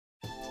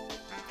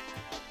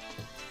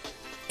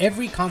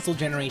Every console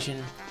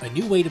generation, a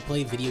new way to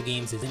play video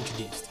games is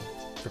introduced.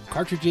 From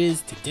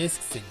cartridges to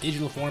discs and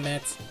digital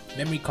formats,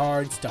 memory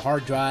cards to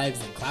hard drives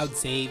and cloud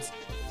saves,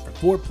 from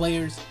 4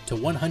 players to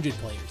 100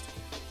 players.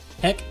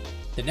 Heck,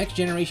 the next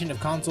generation of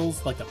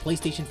consoles like the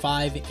PlayStation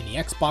 5 and the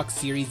Xbox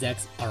Series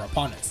X are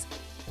upon us,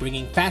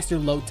 bringing faster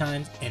load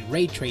times and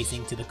ray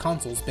tracing to the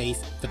console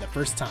space for the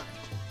first time.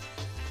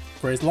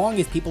 For as long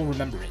as people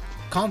remember it,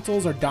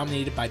 consoles are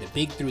dominated by the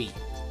big 3,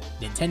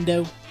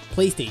 Nintendo,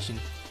 PlayStation,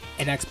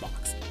 and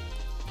Xbox.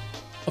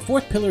 A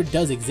fourth pillar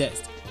does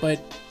exist, but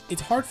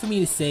it's hard for me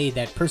to say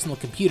that personal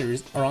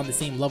computers are on the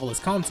same level as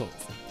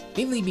consoles,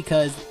 mainly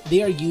because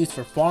they are used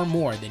for far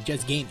more than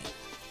just gaming.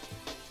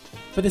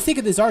 For the sake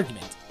of this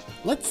argument,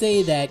 let's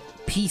say that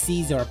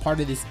PCs are a part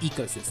of this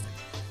ecosystem.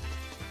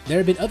 There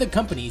have been other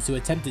companies who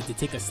attempted to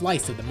take a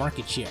slice of the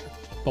market share,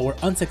 but were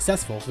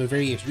unsuccessful for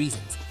various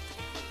reasons.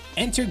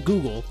 Enter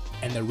Google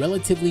and the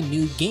relatively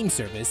new game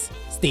service,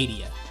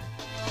 Stadia.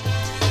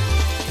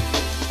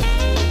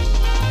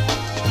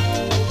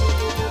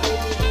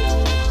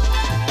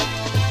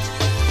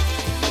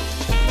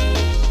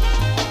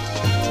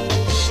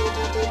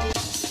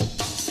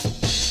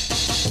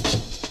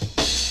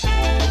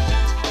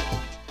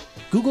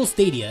 Google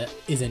Stadia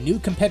is a new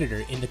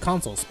competitor in the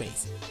console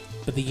space,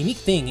 but the unique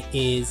thing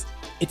is,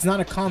 it's not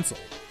a console.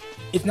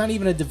 It's not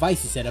even a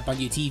device you set up on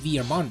your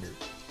TV or monitor.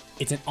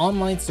 It's an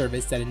online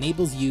service that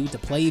enables you to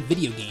play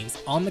video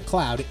games on the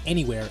cloud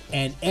anywhere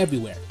and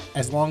everywhere,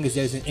 as long as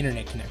there's an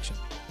internet connection.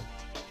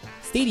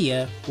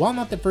 Stadia, while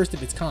not the first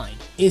of its kind,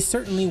 is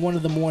certainly one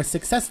of the more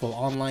successful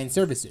online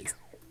services.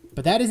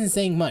 But that isn't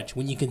saying much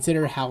when you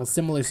consider how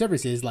similar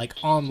services like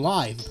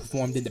OnLive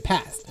performed in the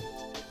past.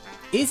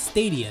 Is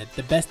Stadia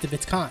the best of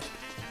its kind?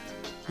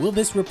 Will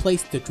this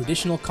replace the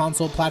traditional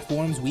console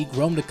platforms we've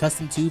grown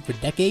accustomed to for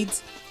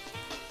decades?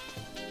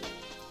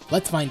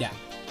 Let's find out.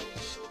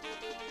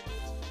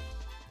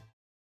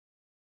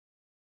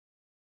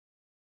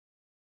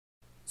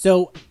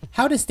 So,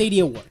 how does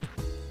Stadia work?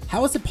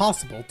 How is it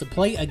possible to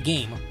play a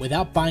game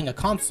without buying a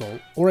console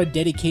or a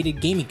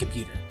dedicated gaming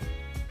computer?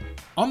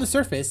 On the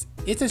surface,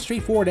 it's as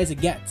straightforward as it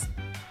gets.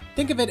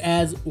 Think of it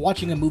as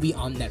watching a movie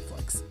on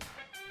Netflix.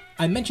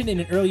 I mentioned in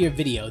an earlier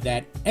video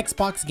that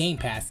Xbox Game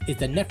Pass is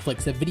the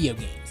Netflix of video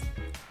games.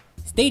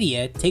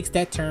 Stadia takes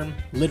that term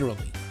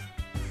literally.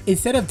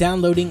 Instead of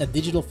downloading a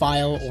digital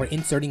file or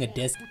inserting a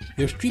disc,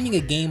 you're streaming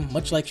a game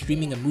much like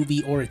streaming a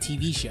movie or a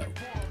TV show.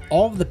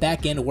 All of the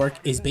back-end work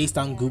is based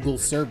on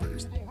Google's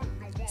servers.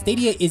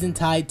 Stadia isn't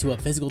tied to a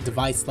physical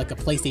device like a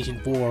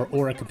PlayStation 4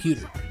 or a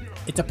computer.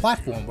 It's a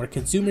platform where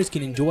consumers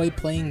can enjoy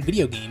playing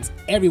video games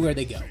everywhere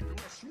they go.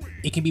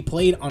 It can be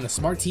played on a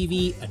smart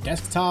TV, a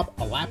desktop,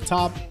 a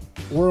laptop,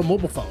 or a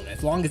mobile phone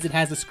as long as it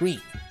has a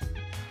screen.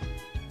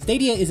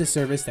 Stadia is a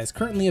service that's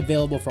currently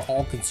available for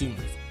all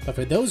consumers, but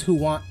for those who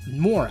want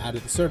more out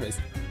of the service,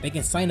 they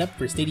can sign up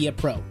for Stadia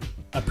Pro,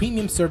 a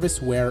premium service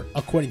where,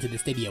 according to the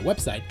Stadia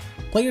website,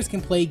 players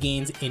can play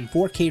games in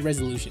 4K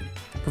resolution,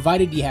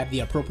 provided you have the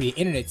appropriate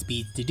internet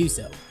speed to do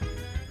so.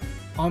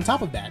 On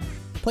top of that,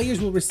 players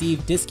will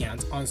receive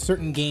discounts on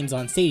certain games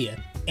on Stadia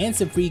and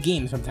some free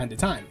games from time to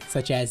time,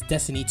 such as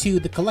Destiny 2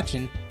 The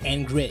Collection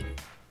and Grid.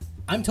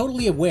 I'm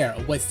totally aware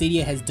of what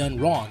Stadia has done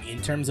wrong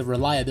in terms of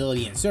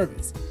reliability and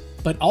service,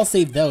 but I'll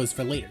save those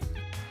for later.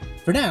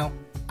 For now,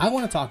 I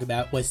want to talk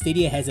about what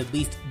Stadia has at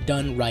least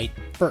done right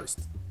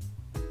first.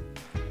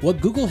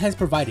 What Google has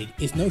provided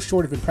is no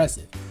short of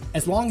impressive.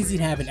 As long as you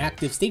have an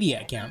active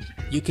Stadia account,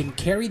 you can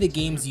carry the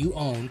games you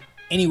own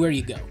anywhere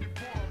you go.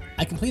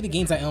 I can play the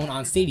games I own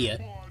on Stadia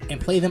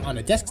and play them on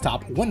a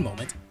desktop one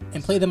moment,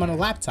 and play them on a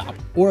laptop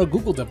or a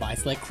Google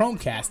device like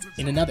Chromecast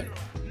in another.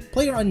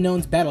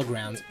 PlayerUnknown's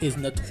Battlegrounds is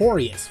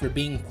notorious for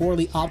being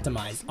poorly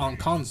optimized on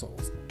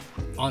consoles.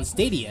 On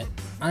Stadia,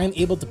 I am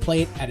able to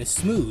play it at a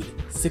smooth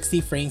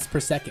 60 frames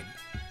per second.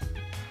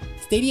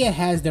 Stadia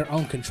has their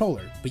own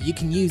controller, but you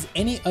can use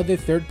any other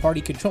third-party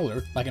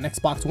controller like an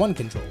Xbox One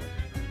controller.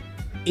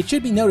 It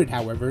should be noted,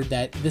 however,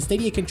 that the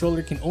Stadia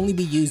controller can only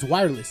be used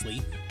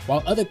wirelessly,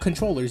 while other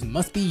controllers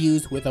must be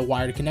used with a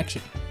wired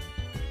connection.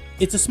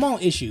 It's a small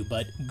issue,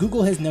 but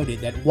Google has noted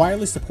that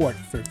wireless support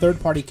for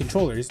third-party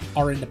controllers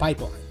are in the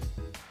pipeline.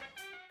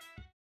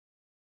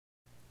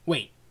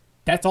 Wait,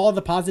 that's all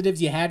the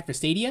positives you had for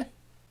Stadia?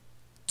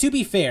 To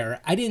be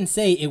fair, I didn't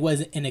say it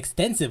was an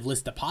extensive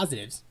list of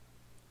positives.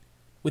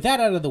 With that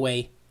out of the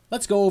way,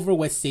 let's go over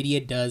what Stadia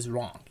does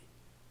wrong.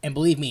 And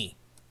believe me,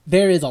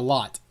 there is a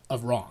lot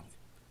of wrong.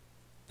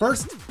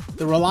 First,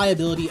 the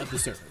reliability of the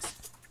service.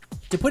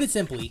 To put it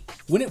simply,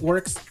 when it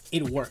works,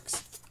 it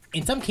works.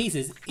 In some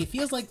cases, it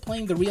feels like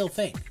playing the real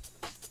thing.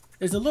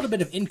 There's a little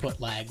bit of input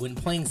lag when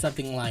playing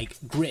something like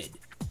Grid,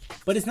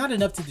 but it's not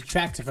enough to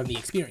detract from the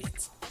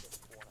experience.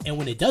 And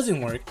when it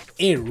doesn't work,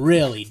 it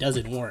really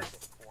doesn't work.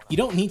 You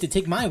don't need to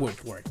take my word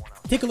for it.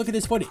 Take a look at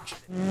this footage.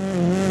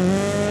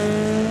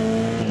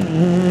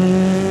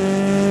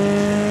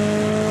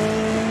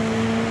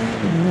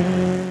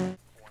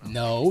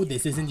 No,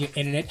 this isn't your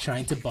internet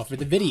trying to buffer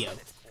the video.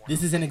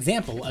 This is an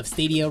example of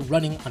Stadia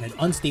running on an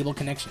unstable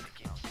connection.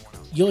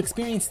 you'll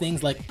experience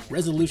things like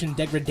resolution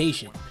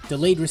degradation,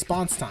 delayed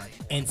response time,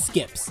 and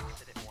skips.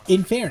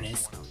 In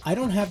fairness, I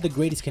don't have the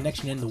greatest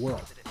connection in the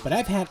world, but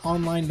I've had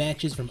online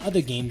matches from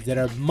other games that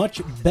are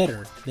much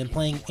better than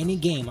playing any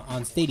game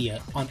on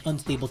Stadia on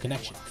unstable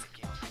connections.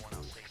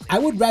 I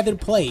would rather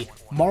play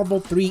Marvel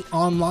 3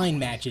 online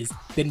matches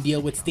than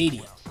deal with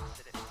Stadia.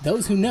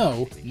 Those who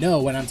know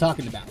what I'm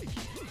talking about.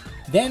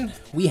 Then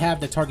we have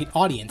the target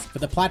audience for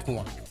the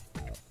platform.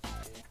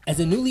 As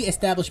a newly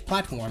established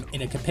platform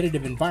in a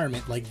competitive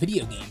environment like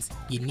video games,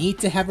 you need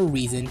to have a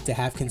reason to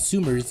have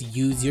consumers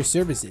use your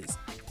services.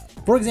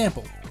 For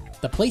example,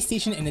 the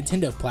PlayStation and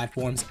Nintendo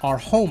platforms are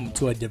home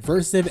to a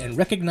diverse and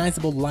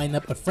recognizable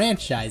lineup of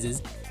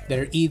franchises that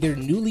are either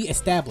newly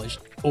established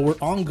or were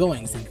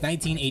ongoing since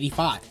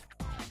 1985.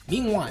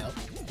 Meanwhile,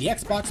 the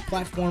Xbox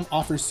platform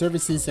offers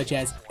services such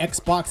as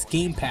Xbox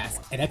Game Pass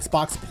and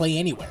Xbox Play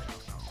Anywhere.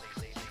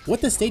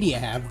 What does Stadia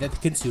have that the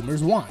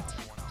consumers want?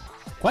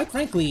 Quite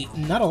frankly,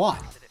 not a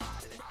lot.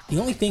 The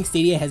only thing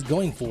Stadia has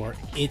going for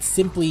it's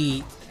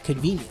simply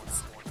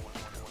convenience.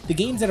 The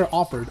games that are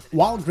offered,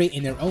 while great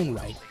in their own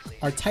right,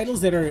 are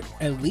titles that are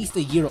at least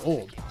a year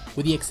old,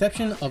 with the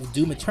exception of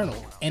Doom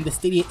Eternal and the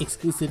Stadia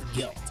exclusive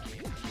Guilt.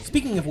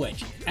 Speaking of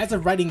which, as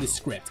of writing the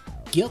script,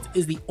 Guilt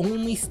is the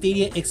only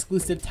Stadia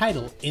exclusive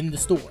title in the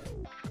store.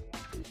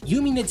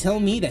 You mean to tell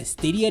me that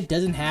Stadia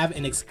doesn't have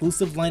an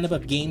exclusive lineup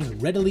of games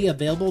readily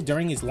available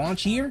during its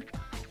launch year?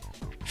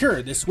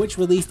 Sure, the Switch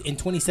released in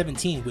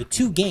 2017 with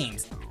 2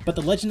 games, but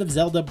The Legend of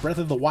Zelda Breath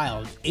of the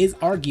Wild is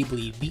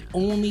arguably the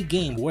only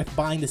game worth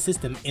buying the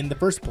system in the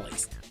first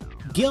place.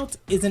 Guilt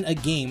isn't a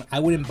game I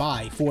wouldn't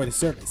buy for the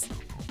service.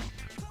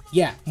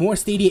 Yeah, more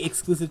Stadia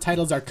exclusive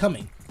titles are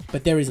coming,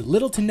 but there is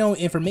little to no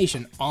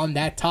information on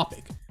that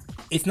topic.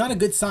 It's not a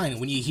good sign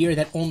when you hear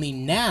that only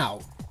now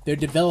they're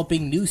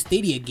developing new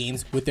Stadia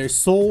games with their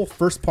sole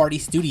first-party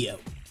studio.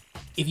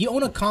 If you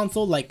own a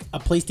console like a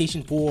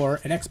PlayStation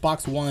 4, an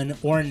Xbox One,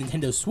 or a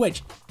Nintendo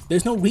Switch,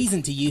 there's no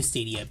reason to use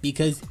Stadia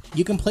because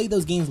you can play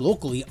those games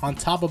locally on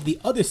top of the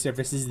other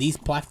services these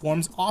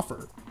platforms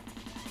offer.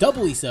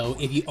 Doubly so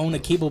if you own a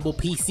capable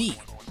PC.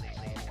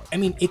 I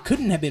mean, it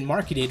couldn't have been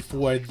marketed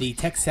for the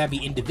tech-savvy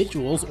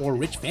individuals or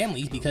rich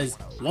families because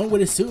one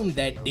would assume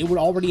that they would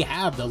already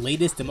have the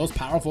latest and most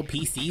powerful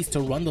PCs to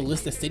run the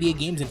list of Stadia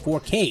games in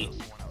 4K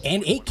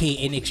and 8K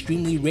in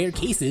extremely rare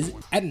cases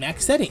at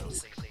max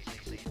settings.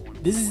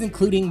 This is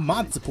including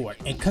mod support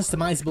and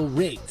customizable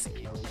rigs.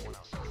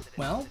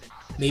 Well,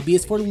 maybe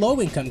it's for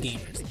low-income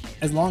gamers.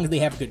 As long as they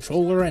have a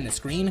controller and a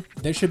screen,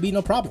 there should be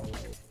no problem,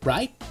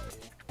 right?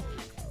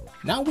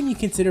 Not when you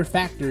consider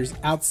factors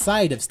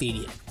outside of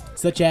Stadia,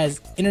 such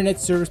as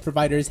internet service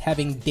providers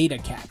having data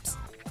caps.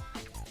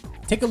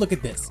 Take a look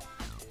at this.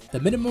 The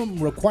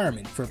minimum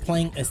requirement for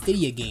playing a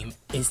Stadia game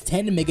is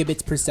 10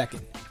 megabits per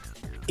second.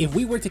 If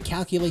we were to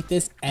calculate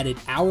this at an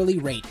hourly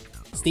rate,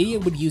 Stadia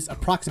would use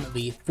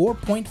approximately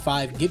 4.5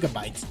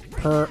 gigabytes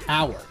per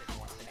hour.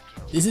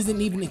 This isn't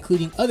even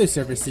including other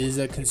services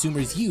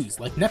consumers use,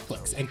 like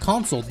Netflix and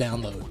console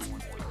downloads.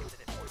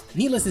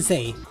 Needless to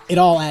say, it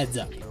all adds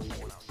up.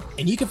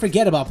 And you can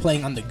forget about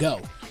playing on the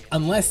go,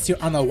 unless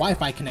you're on a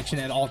Wi-Fi connection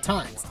at all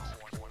times.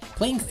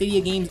 Playing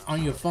Stadia games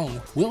on your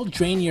phone will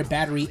drain your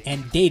battery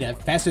and data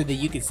faster than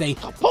you can say,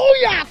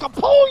 "Kapooya!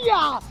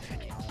 Kapooya!"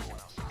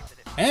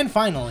 And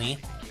finally,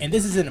 and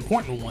this is an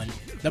important one,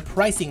 the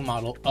pricing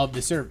model of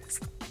the service.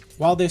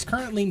 While there's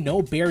currently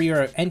no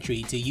barrier of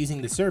entry to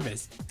using the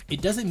service,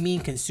 it doesn't mean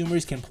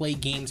consumers can play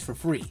games for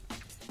free.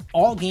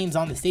 All games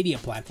on the Stadia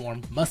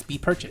platform must be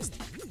purchased.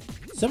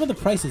 Some of the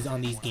prices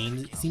on these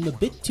games seem a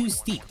bit too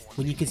steep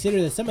when you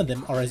consider that some of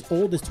them are as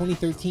old as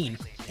 2013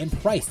 and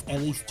priced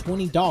at least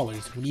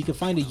 $20 when you can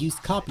find a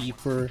used copy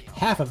for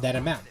half of that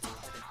amount.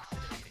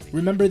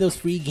 Remember those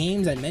free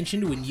games I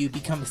mentioned when you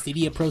become a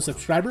Stadia Pro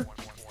subscriber?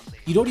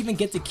 You don't even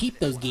get to keep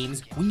those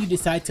games when you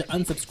decide to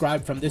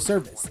unsubscribe from their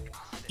service.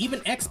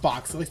 Even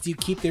Xbox lets you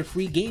keep their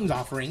free games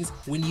offerings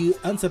when you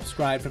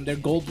unsubscribe from their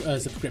gold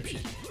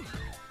subscription.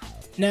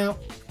 Now,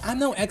 I'm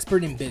no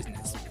expert in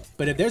business,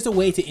 but if there's a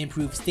way to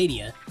improve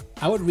Stadia,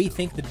 I would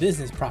rethink the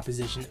business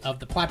proposition of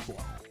the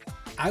platform.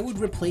 I would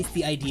replace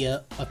the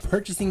idea of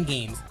purchasing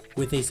games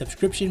with a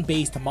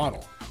subscription-based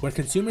model where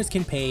consumers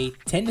can pay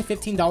 $10 to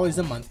 $15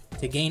 a month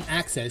to gain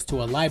access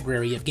to a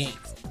library of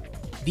games.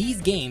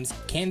 These games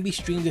can be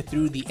streamed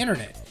through the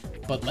internet,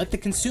 but let the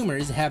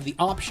consumers have the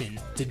option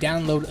to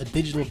download a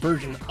digital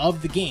version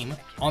of the game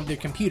on their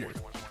computer,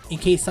 in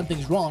case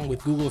something's wrong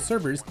with Google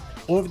servers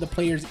or if the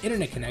player's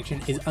internet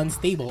connection is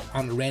unstable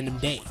on a random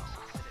day.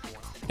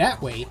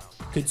 That way,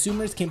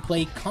 consumers can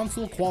play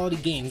console-quality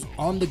games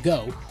on the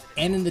go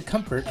and in the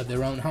comfort of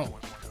their own home.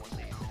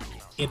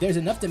 If there's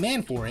enough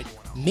demand for it,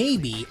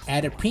 maybe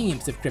add a premium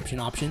subscription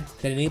option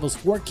that enables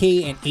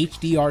 4K and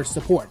HDR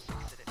support.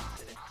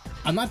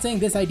 I'm not saying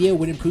this idea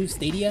would improve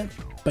Stadia,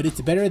 but it's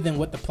better than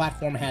what the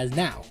platform has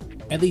now,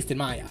 at least in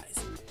my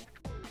eyes.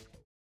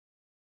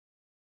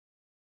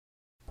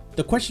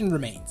 The question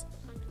remains,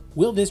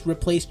 will this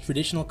replace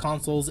traditional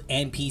consoles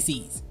and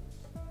PCs?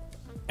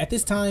 At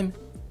this time,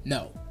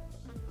 no.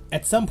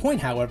 At some point,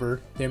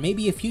 however, there may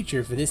be a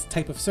future for this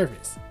type of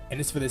service, and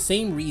it's for the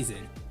same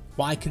reason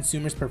why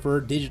consumers prefer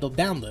digital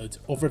downloads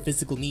over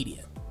physical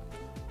media.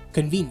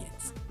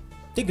 Convenience.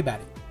 Think about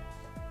it.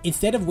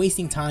 Instead of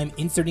wasting time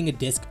inserting a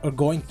disc or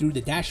going through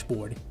the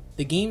dashboard,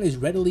 the game is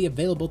readily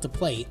available to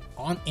play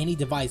on any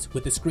device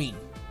with a screen.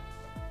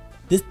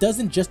 This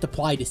doesn't just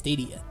apply to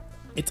Stadia.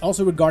 It's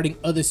also regarding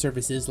other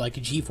services like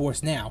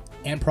GeForce Now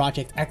and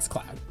Project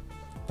xCloud.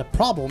 The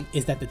problem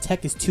is that the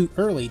tech is too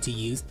early to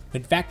use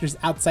when factors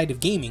outside of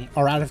gaming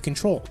are out of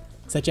control,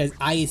 such as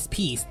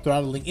ISPs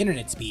throttling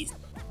internet speeds,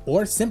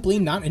 or simply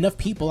not enough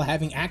people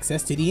having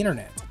access to the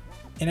internet.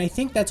 And I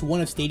think that's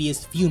one of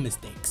Stadia's few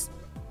mistakes.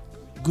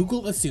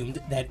 Google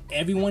assumed that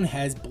everyone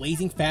has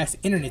blazing fast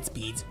internet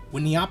speeds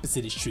when the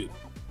opposite is true,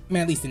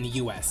 at least in the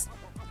US,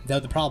 though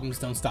the problems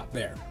don't stop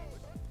there.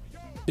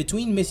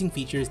 Between missing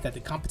features that the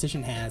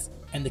competition has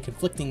and the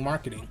conflicting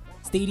marketing,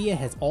 Stadia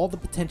has all the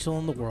potential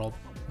in the world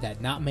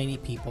that not many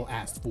people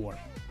asked for.